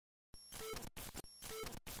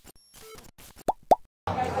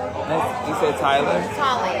said Tyler?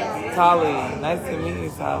 Tolly. Tolly. Nice to meet you,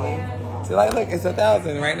 Tolly. See, like, look, it's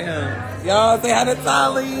 1,000 right now. Y'all say hi to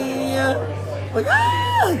Tolly. Look,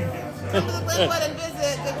 ah! Come to the Glenwood and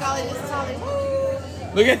visit. Good golly, Miss Tolly.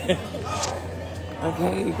 Woo! Look at it.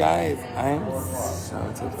 Okay, you guys, I'm so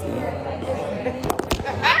tipsy.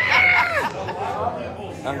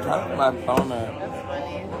 I'm trying to put my phone up. That's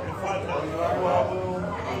funny.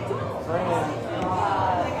 Friend,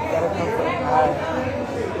 you gotta come say hi.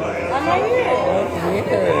 I'm right here. I'm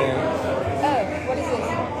here. Oh, what is this?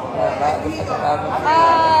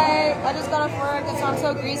 Hi. I just got off work, and so I'm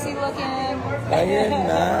so greasy looking. No, you're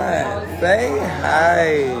not. Say hi.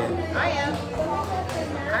 I am.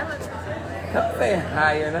 Come say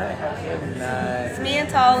hi. You're not. You're not. It's me and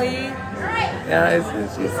Tolly. Yeah,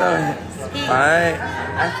 she's so fine.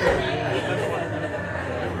 I said,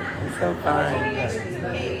 she's so fine.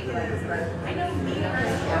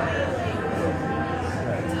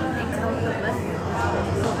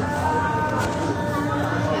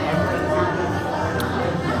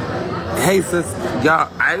 Hey, sis, y'all,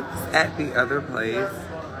 I was at the other place.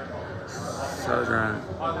 So drunk.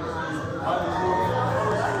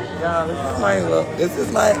 Y'all, this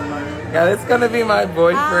is gonna be my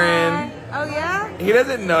boyfriend. Oh, yeah? He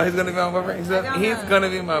doesn't know he's gonna be my boyfriend. He's gonna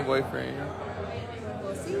be my boyfriend.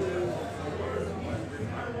 We'll see.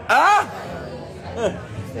 Ah!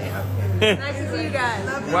 Nice to see you guys.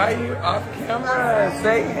 Why are you off camera?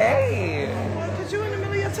 Say hey. Because you're in the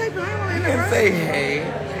middle of your tape and I want to You can say hey.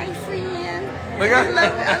 Hey, friend. Look I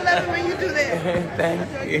love it when you do that. Thank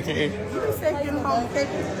you. You say getting home tape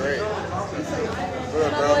is great.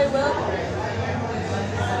 My boy Will.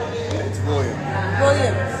 It's William.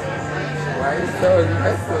 Williams. Why are you so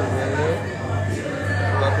aggressive, man?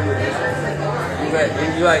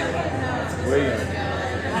 You like William.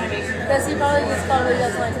 Because he probably just called her,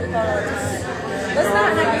 doesn't like to be called all the time. Let's not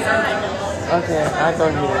have his eye. Okay, I'll go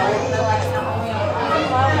here.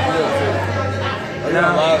 No, I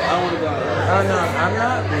want to go. Oh no, I'm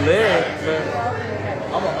not lit, but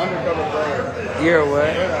I'm an undercover player. You're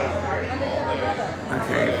what?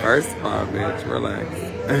 Okay, first of all, bitch, relax.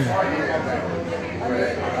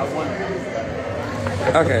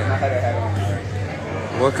 Okay.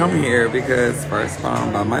 Well, come here because first of all,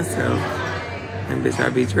 I'm by myself. And bitch, I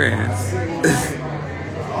beat your ass.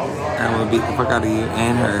 I will beat the fuck out of you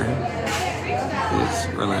and her. Bitch,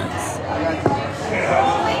 relax.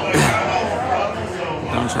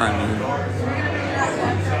 Don't try me.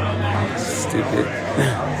 Stupid.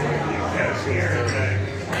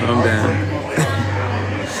 Calm down.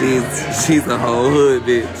 She's a whole hood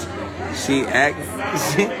bitch. She acts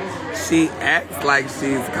like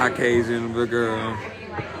she's Caucasian, but girl,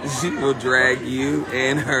 she will drag you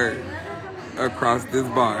and her across this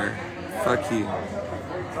bar. Fuck you.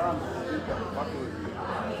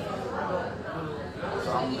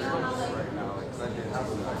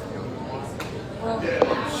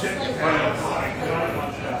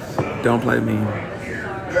 Don't play me.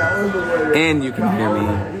 And you can hear me.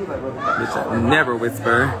 Bitch, I never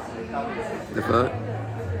whisper. The fuck?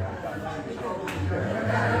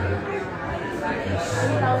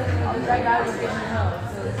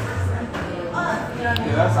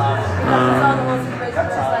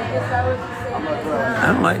 I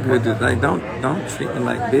don't like good. Like, don't treat me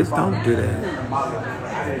like bitch. Don't do that.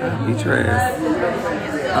 I'll beat your ass.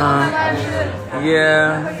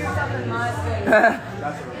 Yeah.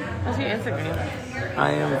 What's your Instagram?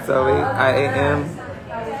 Iamzoie.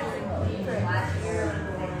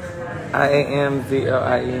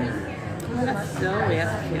 Iamzoie. That's so weird.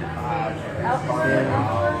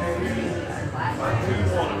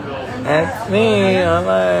 That's me. I'm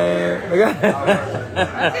like, Look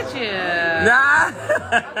at you. nah.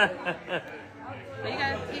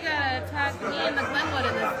 You gotta tag me and the Glenwood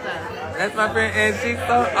in this stuff. That's my friend, and she's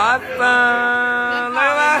so awesome.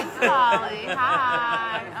 Holly,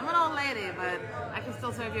 hi. I'm an old lady, but I can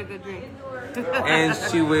still serve you a good drink. And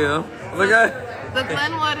she will. Look at the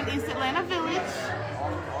Glenwood in East Atlanta Village.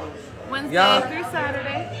 Wednesday through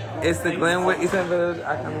Saturday. It's the Glenwood East Atlanta Village.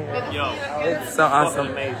 I come here. Yo, it's so awesome.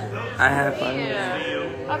 Amazing. I had fun. Yeah.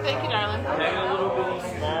 Oh, thank you, darling. Take a little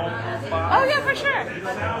bit small. Oh, yeah, for sure.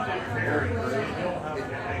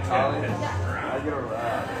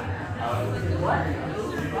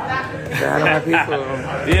 Say hi to my people.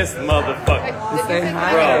 This motherfucker. Say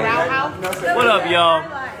hi. What up, y'all?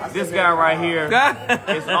 This guy right here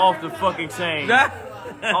is off the fucking chain.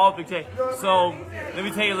 Off the chain. So, let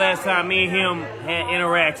me tell you last time me and him had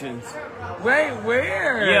interactions. Wait,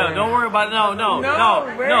 where? Yeah, don't worry about it. No.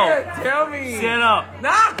 Where? Tell me. Shut up.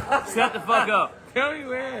 Nah. Shut the fuck up. Tell me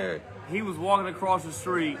where. He was walking across the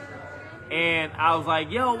street And I was like,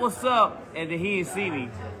 yo, what's up? And then he didn't see me.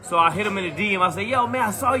 So I hit him in the DM. I said, yo, man,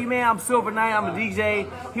 I saw you, man. I'm Silver Knight. I'm a DJ.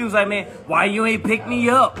 He was like, man, why you ain't pick me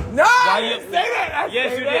up? No, why I didn't say that.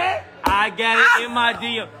 Yes, you did. I got it in my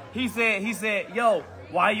DM. He said, yo,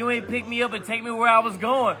 why you ain't pick me up and take me where I was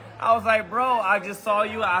going? I was like, bro, I just saw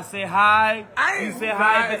you. I said hi. I did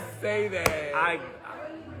not say that. I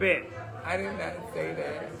bet. I did not say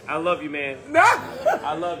that. I love you, man. No.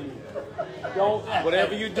 I love you. Don't,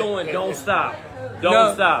 whatever you're doing, don't stop.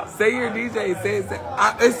 Don't stop. Say your DJ.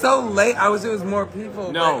 It's so late. I wish it was more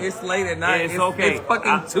people. No. But it's late at night. It's okay. It's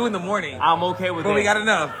fucking 2 in the morning. I'm okay with that. But we got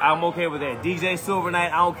enough. I'm okay with that. DJ Silver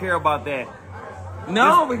Knight, I don't care about that.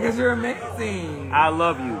 No, because you're amazing. I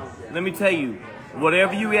love you. Let me tell you,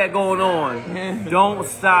 whatever you got going on, don't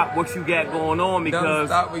stop what you got going on because don't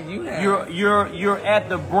stop what you have. You're at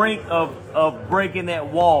the brink of breaking that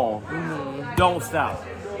wall. Mm-hmm. Don't stop.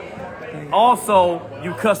 Also,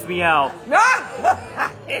 you cussed me out.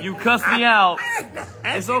 You cussed me out.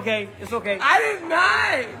 It's okay. It's okay. I did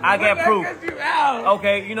not. I got proof. I cussed you out.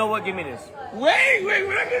 Okay, you know what? Give me this. Wait, what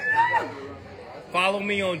did I get out? Follow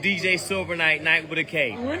me on DJ Silver Knight, Night with a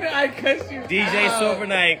K. When did I cuss you DJ out? Silver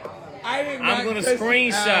Knight. I did not I'm gonna cuss you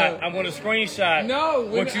screenshot. out. I'm gonna screenshot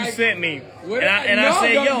what you sent me. What And I no,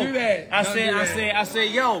 said, don't yo. do that. I Don't do that.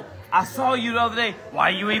 said, yo. I saw you the other day. Why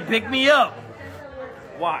you ain't pick me up?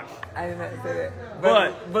 Watch. I did not say that.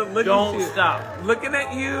 But look don't at you. stop. Looking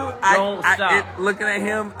at you, Don't stop. Looking at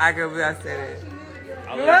him, I could believe I said it.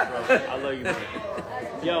 I love you, bro. I love you, man.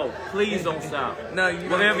 Yo, please don't stop. No, you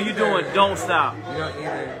don't whatever you're either. doing, don't stop. You don't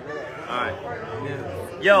either. All right.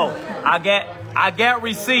 Yeah. Yo, I got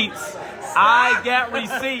receipts. I got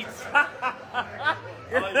receipts.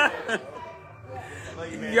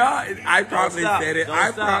 Y'all, I probably stop. said it. Don't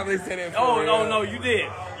I stop. probably said it. For Oh, real. no, you did.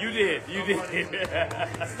 You did.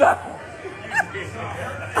 Stop.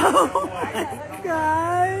 Oh my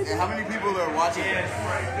God. And how many people are watching this?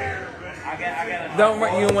 Don't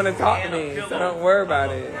worry, you don't want to talk to me, so don't worry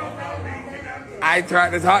about it. I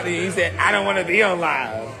tried to talk to you. You said I don't want to be on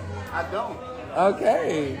live. I don't.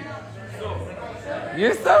 Okay.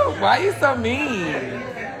 Why you so mean?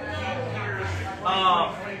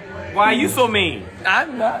 Why are you so mean?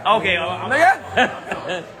 I'm not. Okay.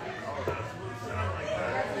 Nigga.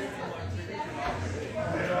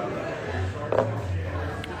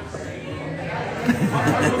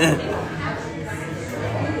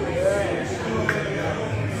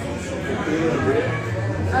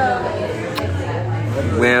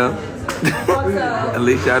 Well, at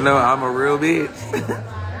least y'all know I'm a real bitch.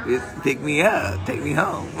 Bitch, pick me up, take me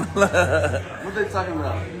home. What they talking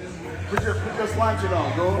about? Put your slime shit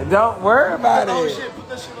on, go. Don't worry about Oh it. shit, put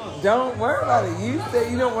that shit on. Don't worry about it. You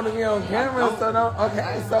said you don't want to be on camera, so don't.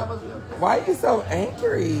 Okay, so why are you so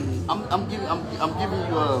angry? I'm giving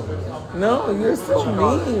you a. No, you're so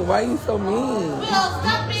mean. Why are you so mean? Will,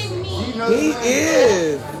 stop being mean. You know He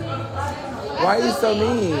is. Why are you so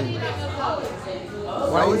mean?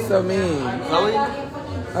 Why are you so mean? Chloe?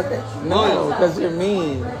 Okay, no, because you're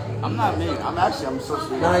mean. I'm not mean. I'm so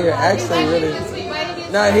sweet. No, you're actually really.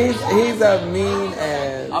 No, he's a mean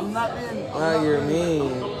ass. I'm not being. No, you're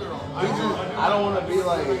mean. I don't want to be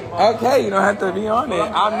like. Okay, you don't have to be on it.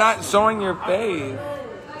 I'm not showing your face.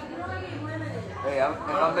 Hey, if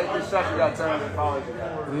I make this shot, you gotta turn on the college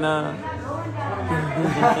again. No.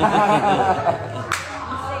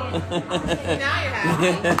 Now you're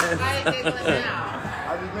happy. Why are you giggling now? I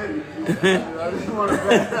just made it. I just want to.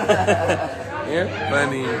 You're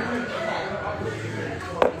funny.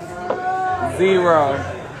 0.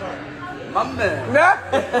 My man. No.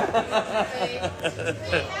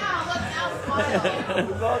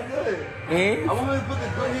 It's all good. Eh? I want to put the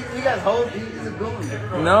goon. He got hold. He's a goon.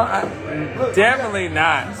 No, definitely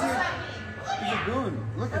not. He's a goon.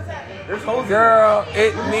 Look at that. There's holes. Girl,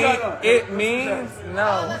 it means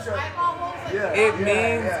no. Yeah. It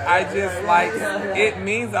means I just like. It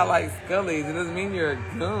means I like Scullies. It doesn't mean you're a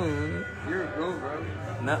goon. You're a goon, bro.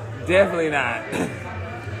 No, definitely not.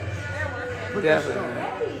 Put that shit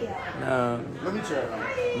Definitely. on. No, Let me try it on.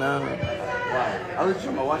 no, Why? I'll let you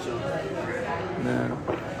try my watch on. no.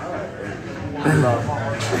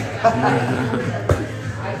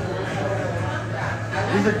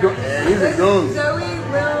 He's a goon. He's a goon. Zoe,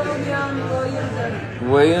 William,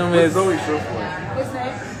 William is Zoe short for. his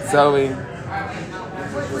name. Zoe.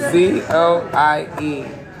 Zoie.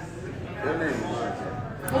 Your name.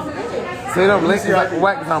 So you don't blink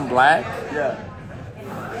what? Because I'm black? Yeah.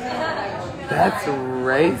 That's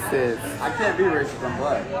racist. I can't be racist. I'm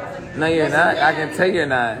black. No, you're not. I can tell you're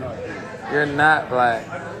not. You're not black.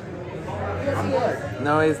 I'm black.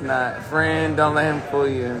 No, he's not. Friend, don't let him fool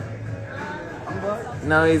you. I'm black.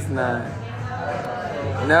 No, he's not.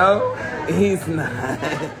 No, he's not.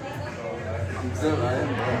 I'm still, I am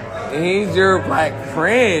black. He's your black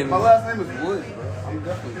friend. My last name is Woods, bro. I'm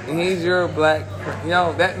definitely black. He's your black friend.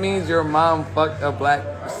 Yo, that means your mom fucked a black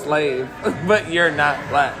slave, but you're not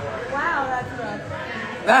black. Wow, that's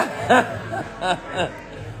rough.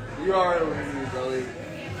 You already with me, Billy.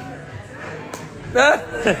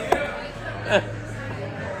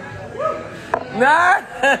 Nah.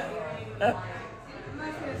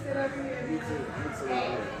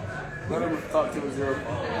 Let him talk to a 0.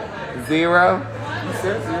 0? You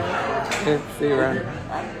said 0. It's 0.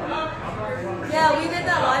 Yeah, we did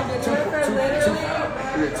that live video for literally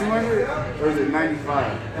Is it 200 or is it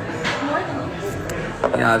 95? more than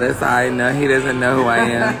you. Y'all, that's how I know he doesn't know who I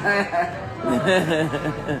am.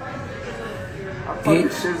 I'm fucking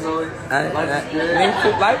shit, Zoe. Life's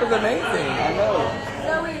good. Life is amazing. I know.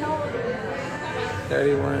 Zoe, how old are you?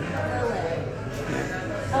 31.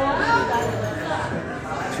 How old are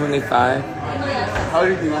you? 25. How do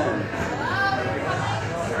you think I am?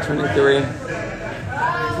 23.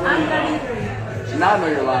 I'm 33. Now I know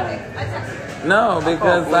you're lying. No,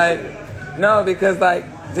 because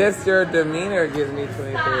just your demeanor gives me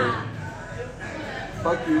 23.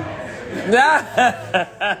 Fuck you.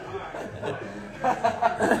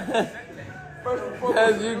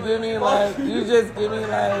 Because you just give me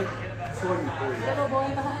like 23. Little boy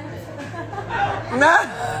behind.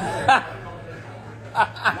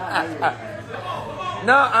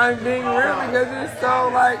 No, I'm being real because you're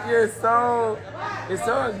so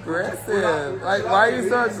aggressive. Like, why are you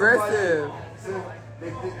so aggressive? They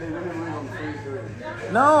really believe I'm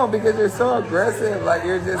 23. No, because you're so aggressive. Like,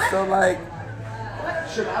 you're just so like.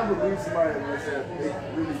 Should I believe somebody that said they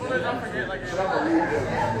really should I believe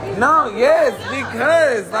them? No, yes,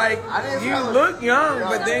 because like you look young,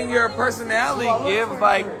 but then your personality gives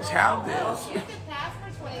like childish.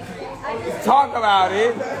 Talk about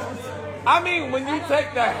it. I mean, when you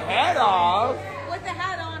take the hat off. With the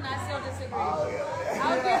hat on, I still disagree.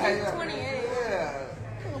 I'll give you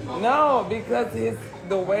 28. No, because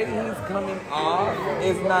the way he's coming off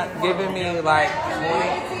is not giving me like. It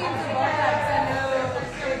seems relaxed. I know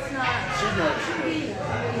it's not.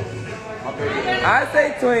 I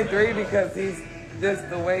say 23 because he's just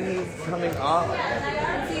the way he's coming off.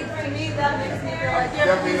 See, to me, that makes me feel like you're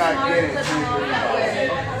Definitely not smart getting to 23. know that way.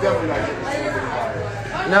 Definitely not getting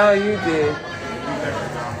 23. No, you did.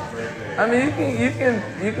 I mean, you can.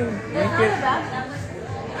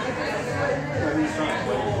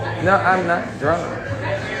 No, I'm not drunk.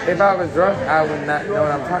 If I was drunk, I would not know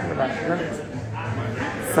what I'm talking about.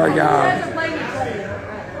 So y'all.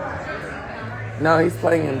 No, he's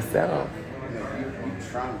playing himself.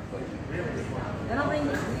 I don't think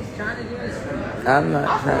he's trying to do his I'm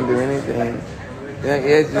not trying to do anything. Yeah,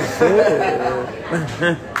 yes, you should.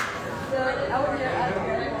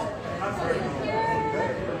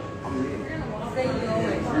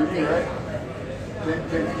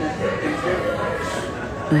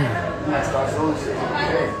 You might start selling shit.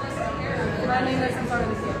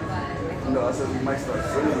 No, I said we might start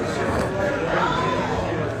selling this shit.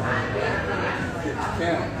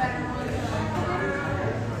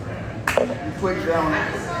 You put it down.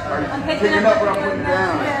 Are you picking up what I'm putting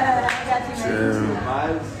down? Yeah, I got you. True.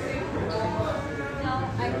 Vibes?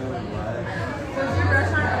 Was your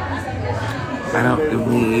restaurant open Sunday? I don't do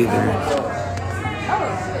me either.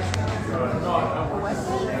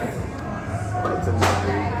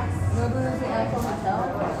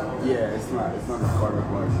 Yeah, it's not a apartment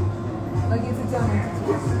bar. Like it's a gentleman's.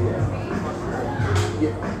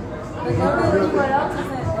 Yeah. Like nobody anywhere else is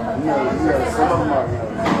in a hotel. Yeah, some of them are.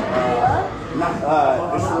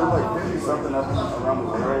 It's like 50 something up around the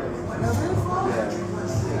world.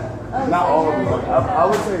 Yeah. Not all of them. But I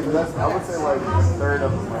would say less. I would say like a third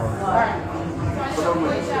of them are. Some of them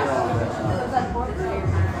are just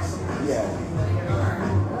yeah.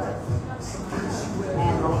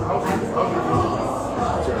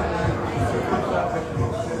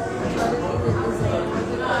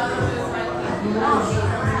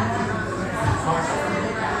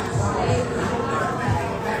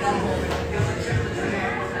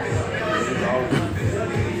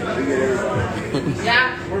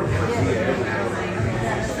 Yeah.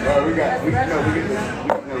 We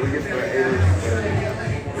get the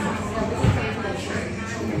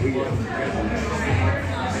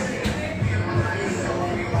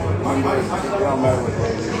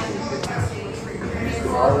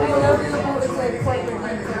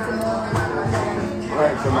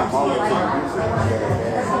Right, so my mom was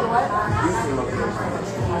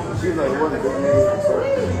she was like, what a good name.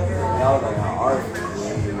 And I was like, art.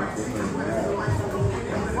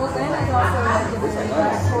 Well, then it's also like It's like,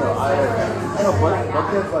 I know,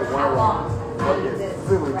 bucket's like one of them. Bucket,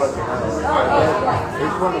 specifically bucket.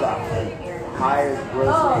 It's one of the highest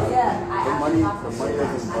grossing. The money that's in bucket.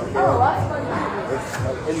 It's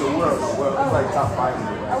like in the world. It's like top 5 in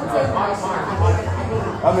the world.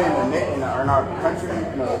 I mean, in our country,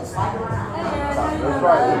 no, it's probably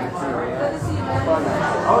in the two.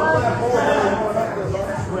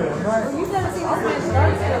 Well, you've never seen this man's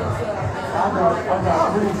darts though.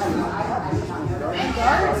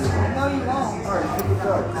 Darts? No, you won't.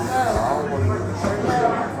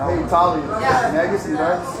 Hey, Tolly, can I get some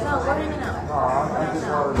darts? No, what are you now?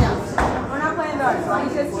 We're not playing darts.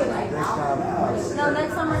 He's just kidding. No,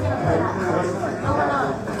 next time we're gonna play. No, we're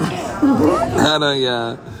not. I know,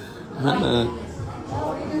 yeah. I know.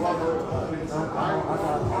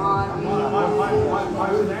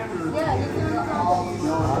 Yeah, you can.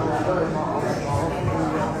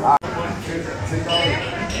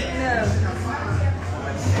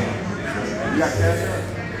 You got cash?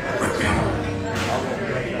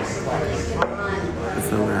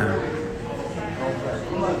 It's a lot.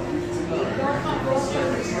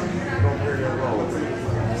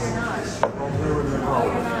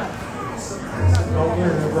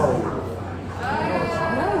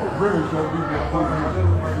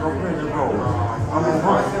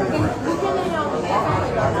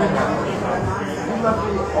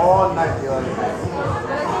 All night the other day.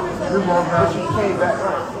 But you came back.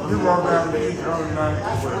 You walk down the east other night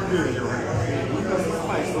with a beer in your hand.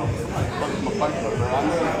 I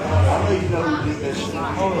know you know who did that shit.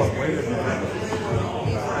 Hold up, wait a minute.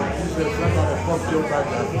 You said somebody fucked your back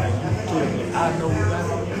up. You killed me. I know who that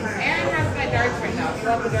is. Aaron has my darts right now.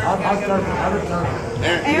 So the darts I returned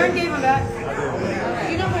it. Aaron gave him back.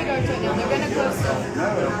 You don't play darts right now. They're gonna close soon.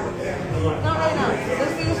 Not right now.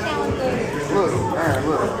 Let's do this challenge later. Look, Aaron,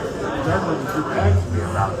 look. That was what you asked me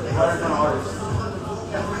about.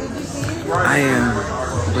 I am,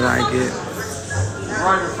 but I get.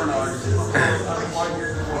 Right in front of us.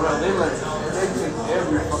 Bro, they took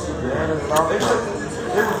every fucking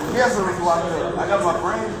guess what was locked up. I got my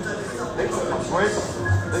frame. They took my brakes.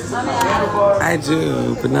 They took my handlebars. I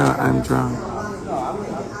do, but now I'm drunk. No,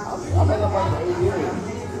 I've been up like 8 years.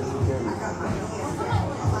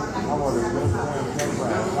 I want to go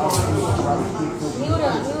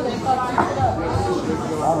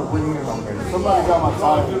Somebody got my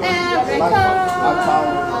tire. My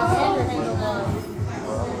tire.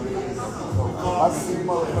 I see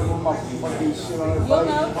motherfucker with my fucking shit on his bike.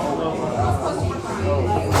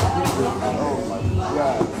 Oh my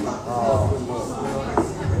god.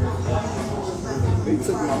 They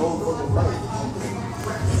took my whole fucking bike.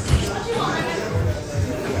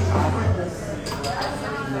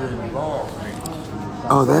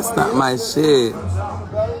 Oh, that's not my shit.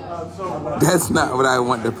 That's not what I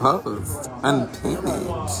want to post. Unpin it.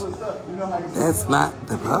 That's not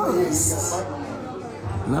the post.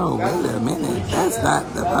 No, wait a minute. That's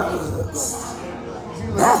not the post.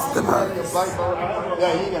 That's the post.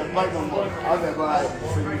 Yeah, he ain't got a bike no more. I was like,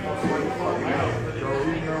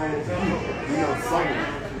 you know something.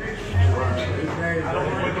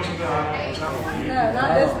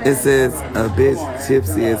 It says a bitch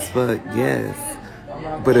tipsy as fuck, yes.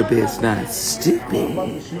 But a bitch not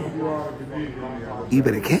stupid. You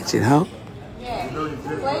better catch it, ho. Yeah.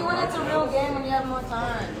 Play when it's a real game when you have more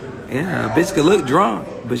time. Yeah, a bitch could look drunk,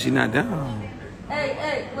 but she not dumb.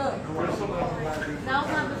 Hey, look. Now's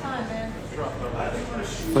not the time, man.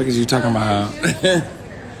 What is you talking about?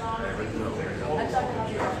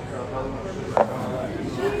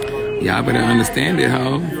 Y'all better understand it,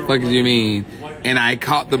 ho. What you mean? And I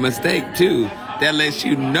caught the mistake, too. That lets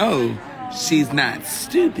you know she's not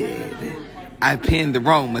stupid. I pinned the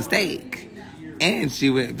wrong mistake. And she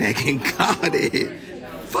went back and caught it.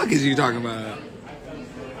 Fuck is you talking about?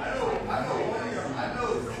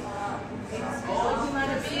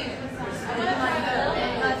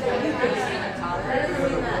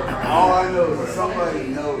 All I know is somebody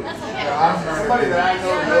knows. Somebody that I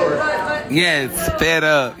know knows. Yes, fed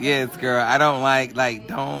up. Yes, girl. I don't like,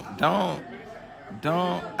 don't.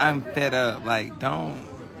 I'm fed up. Like, don't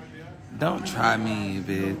try me,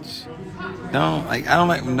 bitch. I don't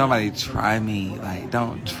like when nobody try me. Like,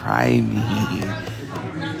 don't try me.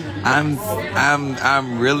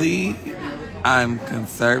 I'm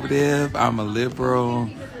conservative. I'm a liberal.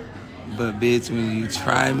 But bitch, when you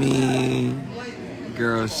try me,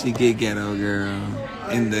 girl, she get ghetto, girl.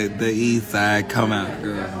 In the east side, come out,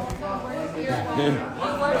 girl.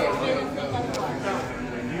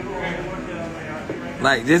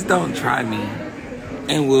 Like, just don't try me,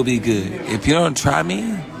 and we'll be good. If you don't try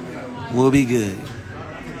me, we'll be good.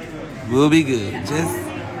 We'll be good.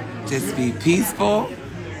 just be peaceful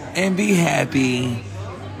and be happy.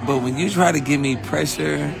 But when you try to give me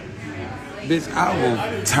pressure, bitch, I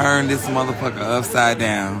will turn this motherfucker upside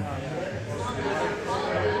down.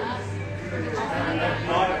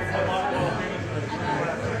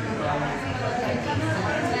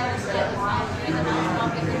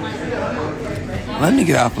 Let me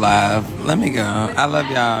get off live. Let me go. I love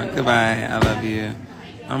y'all. Goodbye. I love you.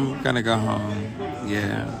 I'm gonna go home.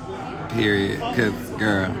 Yeah. Period. Cause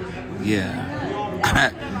girl, yeah.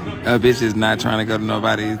 A bitch is not trying to go to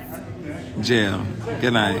nobody's jail.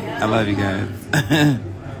 Good night. I love you guys.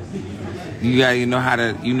 You gotta know how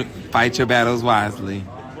to fight your battles wisely.